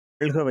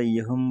வாழ்க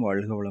வையகம்,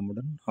 வாழ்க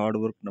வளமுடன். Hard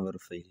work never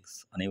fails.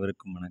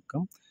 அனைவருக்கும்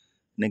வணக்கம்.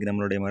 இன்றைக்கி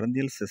நம்மளுடைய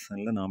மருந்தியல்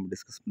செஷனில் நாம்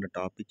டிஸ்கஸ் பண்ணுற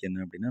டாபிக்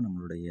என்ன அப்படின்னா,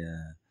 நம்மளுடைய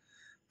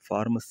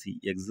ஃபார்மசி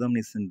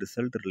எக்ஸாமினேஷன்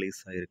ரிசல்ட்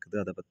ரிலீஸ் ஆகிருக்குது.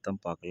 அதை பற்றி தான்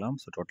பார்க்கலாம்.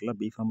 ஸோ டோட்டலாக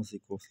பிஃபார்மசி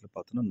கோர்ஸில்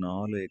பார்த்தோன்னா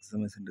 4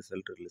 எக்ஸாமினேஷன்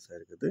ரிசல்ட் ரிலீஸ்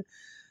ஆகிருக்குது.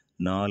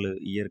 4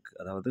 இயருக்கு,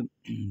 அதாவது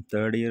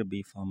third year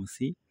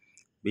B Pharmacy,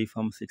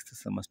 B Pharm 6th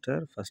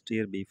semester, first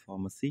year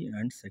B Pharmacy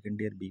and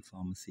second year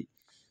B Pharmacy.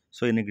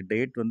 So இன்றைக்கி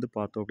டேட் வந்து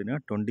பார்த்தோம் அப்படின்னா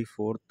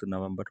 24th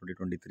November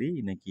 2023.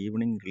 இன்றைக்கி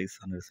ஈவினிங் ரிலீஸ்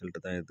ஆன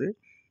ரிசல்ட்டு தான் இது.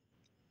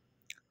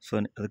 ஸோ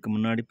அதுக்கு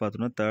முன்னாடி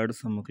பார்த்தோன்னா தேர்ட்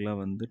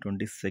செம்முக்கெலாம் வந்து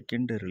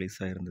 22nd release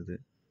ஆகிருந்தது,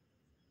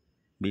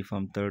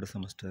 B Pharm third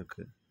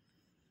செமஸ்டருக்கு.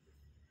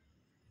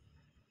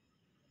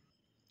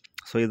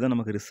 So இதுதான்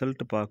நமக்கு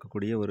ரிசல்ட்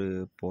பார்க்கக்கூடிய ஒரு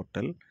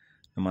போர்ட்டல்.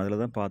 நம்ம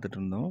அதில் தான் பார்த்துட்டு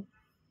இருந்தோம்.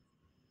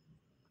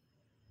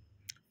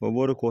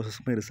 ஒவ்வொரு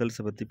கோர்ஸஸ்க்குமே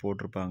ரிசல்ட்ஸை பற்றி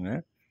போட்டிருப்பாங்க.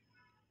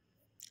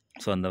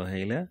 ஸோ அந்த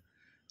வகையில்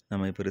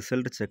நம்ம இப்போ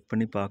ரிசல்ட் செக்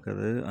பண்ணி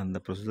பார்க்குறது, அந்த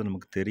ப்ரொசீஜர்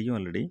நமக்கு தெரியும்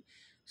ஆல்ரெடி.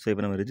 ஸோ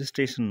இப்போ நம்ம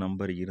ரிஜிஸ்ட்ரேஷன்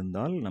நம்பர்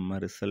இருந்தால் நம்ம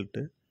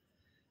ரிசல்ட்டு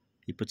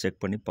இப்போ செக்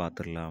பண்ணி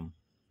பார்த்துடலாம்.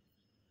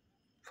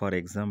 ஃபார்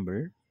எக்ஸாம்பிள்,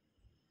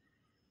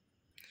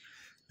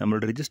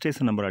 நம்மளோட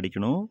ரிஜிஸ்ட்ரேஷன் நம்பர்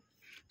அடிக்கணும்.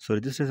 ஸோ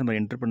ரிஜிஸ்ட்ரேஷன் நம்பர்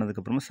என்டர்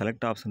பண்ணதுக்கப்புறமா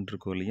செலக்ட் ஆப்ஷன்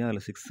இருக்கும் இல்லையா,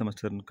 அதில் 6th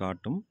செமஸ்டர்னு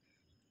காட்டும்.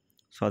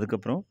 ஸோ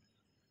அதுக்கப்புறம்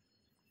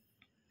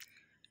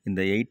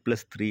இந்த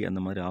 8+3 அந்த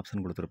மாதிரி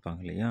ஆப்ஷன்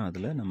கொடுத்துருப்பாங்க இல்லையா,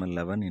 அதில் நம்ம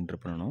 11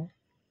 என்டர் பண்ணணும்.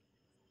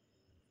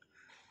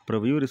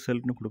 அப்புறம் வியூ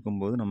ரிசல்ட்னு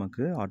கொடுக்கும்போது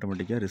நமக்கு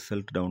ஆட்டோமேட்டிக்காக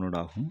ரிசல்ட் டவுன்லோட்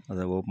ஆகும்.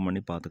 அதை ஓப்பன்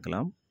பண்ணி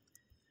பார்த்துக்கலாம்.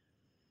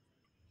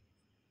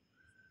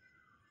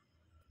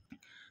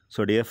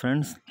 ஸோ டியர்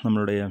ஃப்ரெண்ட்ஸ்,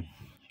 நம்மளுடைய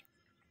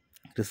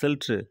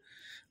ரிசல்ட்டு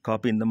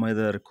காப்பி இந்த மாதிரி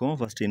தான் இருக்கும்.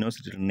 ஃபஸ்ட்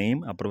யூனிவர்சிட்டி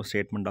நேம், அப்புறம்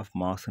ஸ்டேட்மெண்ட் ஆஃப்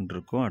மார்க்ஸ்ன்னு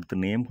இருக்கும்.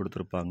 அடுத்து நேம்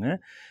கொடுத்துருப்பாங்க,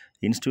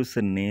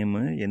 இன்ஸ்டியூஷன்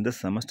நேமு, எந்த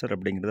செமஸ்டர்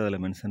அப்படிங்கிறத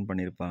அதில் மென்ஷன்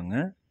பண்ணியிருப்பாங்க.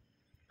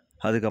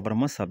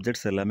 அதுக்கப்புறமா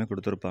சப்ஜெக்ட்ஸ் எல்லாமே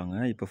கொடுத்துருப்பாங்க.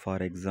 இப்போ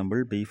for example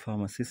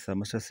B Pharmacy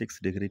semester 6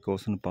 degree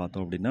கோர்ஸ்னு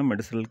பார்த்தோம் அப்படின்னா,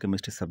 medicinal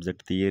chemistry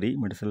subject theory,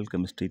 medicinal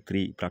chemistry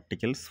 3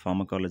 practicals,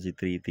 pharmacology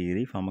 3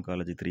 theory,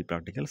 pharmacology 3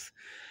 practicals,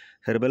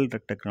 herbal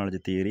drug technology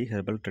theory,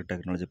 herbal drug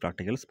technology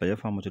practicals,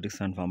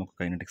 biopharmaceutics and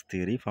ஃபார்மகோகைனடிக்ஸ்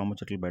theory,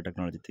 pharmaceutical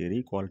biotechnology theory,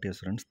 quality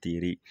assurance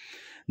theory,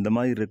 இந்த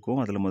மாதிரி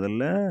இருக்கும். அதில்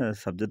முதல்ல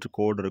subject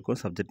கோடு இருக்கும்,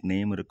 subject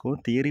name இருக்கும்,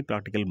 theory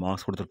practical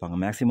marks கொடுத்துருப்பாங்க.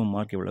 Maximum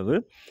mark எவ்வளவு,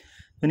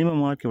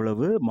 minimum mark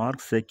எவ்வளவு,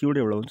 மார்க் செக்யூர்டு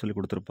எவ்வளவுன்னு சொல்லி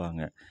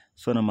கொடுத்துருப்பாங்க.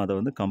 ஸோ நம்ம அதை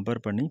வந்து கம்பேர்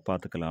பண்ணி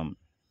பார்த்துக்கலாம்.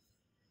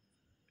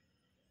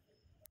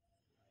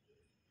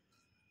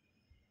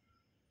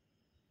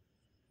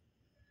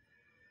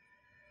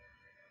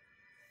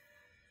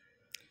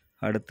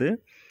 அடுத்து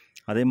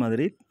அதே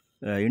மாதிரி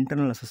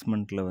இன்டர்னல்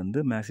அசஸ்மெண்ட்டில்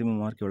வந்து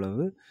மேக்ஸிமம் மார்க்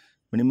எவ்வளவு,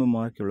 மினிமம்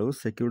மார்க் எவ்வளவு,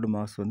 செக்யூர்டு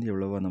மார்க்ஸ் வந்து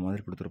எவ்வளவு, அந்த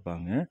மாதிரி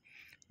கொடுத்துருப்பாங்க.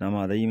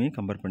 நம்ம அதையுமே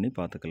கம்பேர் பண்ணி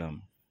பார்த்துக்கலாம்.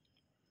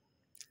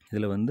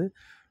 இதில் வந்து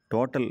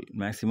டோட்டல்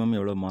மேக்ஸிமம்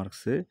எவ்வளோ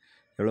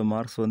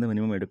மார்க்ஸ் வந்து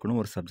மினிமம் எடுக்கணும்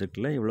ஒரு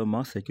சப்ஜெக்டில், எவ்வளோ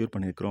மார்க்ஸ் செக்யூர்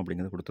பண்ணியிருக்கிறோம்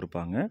அப்படிங்கிறத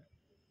கொடுத்துருப்பாங்க.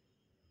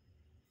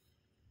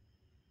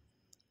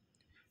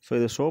 ஸோ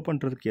இதை ஷோ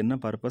பண்ணுறதுக்கு என்ன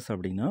பர்பஸ்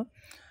அப்படின்னா,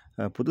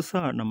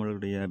 புதுசாக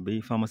நம்மளுடைய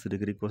பிஃபார்மசி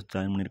டிகிரி கோர்ஸ்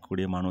ஜாயின்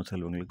பண்ணியிருக்கக்கூடிய மாணவ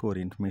செல்வங்களுக்கு ஒரு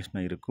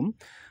இன்ஃபர்மேஷனாக இருக்கும்.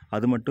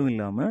 அது மட்டும்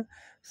இல்லாமல்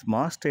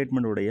மார்க்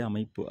ஸ்டேட்மெண்ட்டுடைய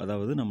அமைப்பு,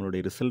 அதாவது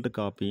நம்மளுடைய ரிசல்ட்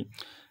காப்பி,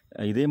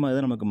 இதே மாதிரி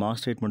தான் நமக்கு மார்க்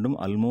ஸ்டேட்மெண்ட்டும்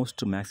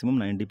ஆல்மோஸ்ட் மேக்ஸிமம்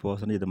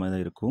 90% இது மாதிரி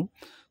தான் இருக்கும்.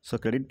 ஸோ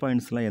கிரெடிட்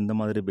பாயிண்ட்ஸ்லாம் எந்த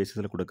மாதிரி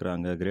பேசிஸில்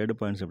கொடுக்குறாங்க, கிரேடு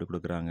பாயிண்ட்ஸ் எப்படி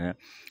கொடுக்குறாங்க,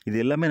 இது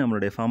எல்லாமே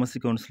நம்மளுடைய pharmacy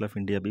council of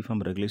India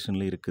B Pharm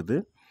ரெகுலேஷனில் இருக்குது.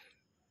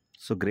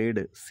 ஸோ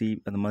கிரேடு சி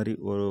அந்த மாதிரி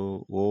ஒரு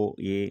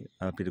OA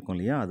அப்படி இருக்கும்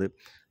இல்லையா, அது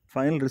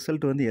ஃபைனல்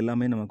ரிசல்ட் வந்து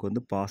எல்லாமே நமக்கு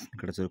வந்து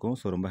பாஸ்ன்னு கிடச்சிருக்கும்.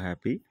 ஸோ ரொம்ப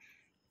ஹாப்பி.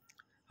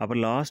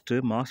 அப்புறம் லாஸ்ட்டு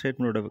மார்க்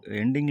ஸ்டேட்மெண்ட்டோட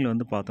எண்டிங்கில்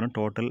வந்து பார்த்தோன்னா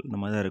டோட்டல் இந்த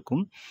மாதிரி தான்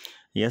இருக்கும்.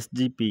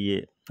 SGPA,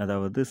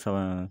 அதாவது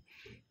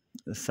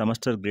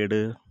semester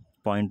grade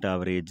point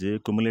average,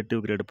 cumulative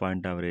grade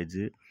point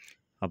average,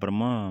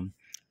 அப்புறமா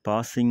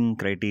பாசிங்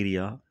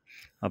க்ரைட்டீரியா,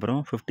 அப்புறம்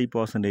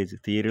 50%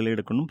 தியரியிலும்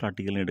எடுக்கணும்,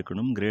 ப்ராக்டிக்கலும்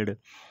எடுக்கணும், கிரேடு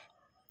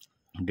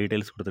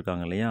டீட்டெயில்ஸ்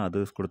கொடுத்துருக்காங்க இல்லையா,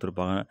 அது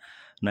கொடுத்துருப்பாங்க.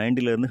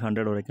 90லேருந்து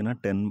 100 வரைக்கும்னா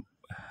 10,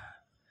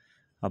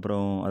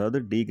 அப்புறம் அதாவது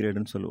டி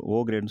கிரேடுன்னு O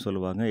கிரேடுன்னு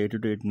சொல்லுவாங்க. 80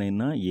 to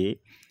 89னா A,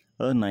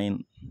 அதாவது 9.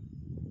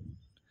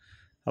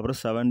 அப்புறம்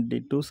 70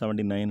 to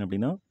 79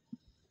 அப்படின்னா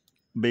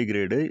பி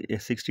கிரேடு,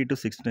 60 to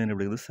 69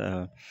 அப்படிங்கிறது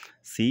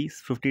C,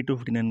 50 to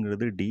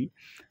 59ங்கிறது D,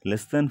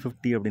 less than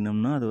 50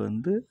 அப்படின்னம்னா அது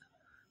வந்து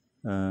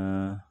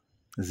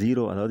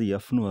 0, அதாவது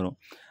Fன்னு வரும்.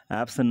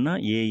 ஆப்ஷன்னா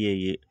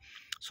AAA.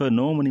 ஸோ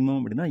நோ மினிமம்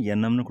அப்படின்னா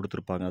NMன்னு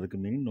கொடுத்துருப்பாங்க. அதுக்கு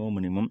மீனிங் நோ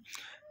மினிமம்.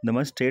 இந்த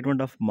மாதிரி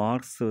ஸ்டேட்மெண்ட் ஆஃப்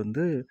மார்க்ஸ்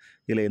வந்து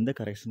இதில் எந்த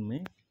கரெக்ஷனுமே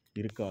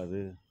இருக்காது,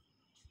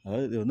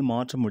 அதாவது இது வந்து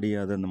மாற்ற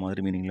முடியாது, அந்த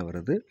மாதிரி மீனிங்கில்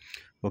வருது.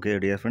 ஓகே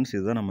டியர் ஃப்ரெண்ட்ஸ்,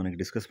 இதுதான் நம்ம எனக்கு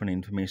டிஸ்கஸ் பண்ண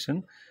இன்ஃபர்மேஷன்.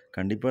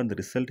 கண்டிப்பாக இந்த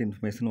ரிசல்ட்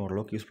இன்ஃபர்மேஷன்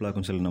ஓரளவுக்கு யூஸ்ஃபுல்லாக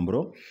இருக்கும்னு சொல்லி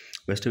நம்புகிறோம்.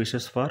 Best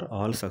wishes for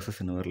all success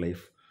in our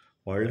life.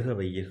 வாழ்க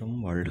வையகம்,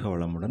 வாழ்க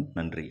வளமுடன்.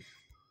 நன்றி.